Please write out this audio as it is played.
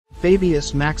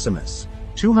Fabius Maximus,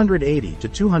 280 to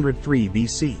 203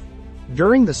 BC.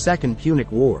 During the Second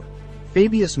Punic War,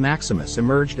 Fabius Maximus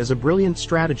emerged as a brilliant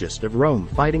strategist of Rome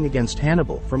fighting against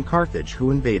Hannibal from Carthage,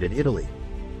 who invaded Italy.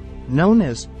 Known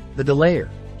as the Delayer,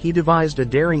 he devised a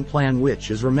daring plan which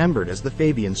is remembered as the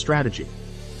Fabian strategy.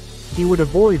 He would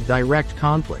avoid direct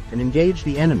conflict and engage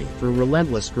the enemy through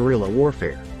relentless guerrilla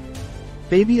warfare.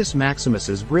 Fabius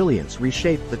Maximus's brilliance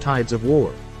reshaped the tides of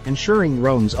war, ensuring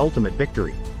Rome's ultimate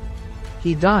victory.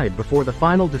 He died before the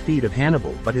final defeat of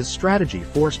Hannibal, but his strategy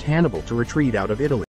forced Hannibal to retreat out of Italy.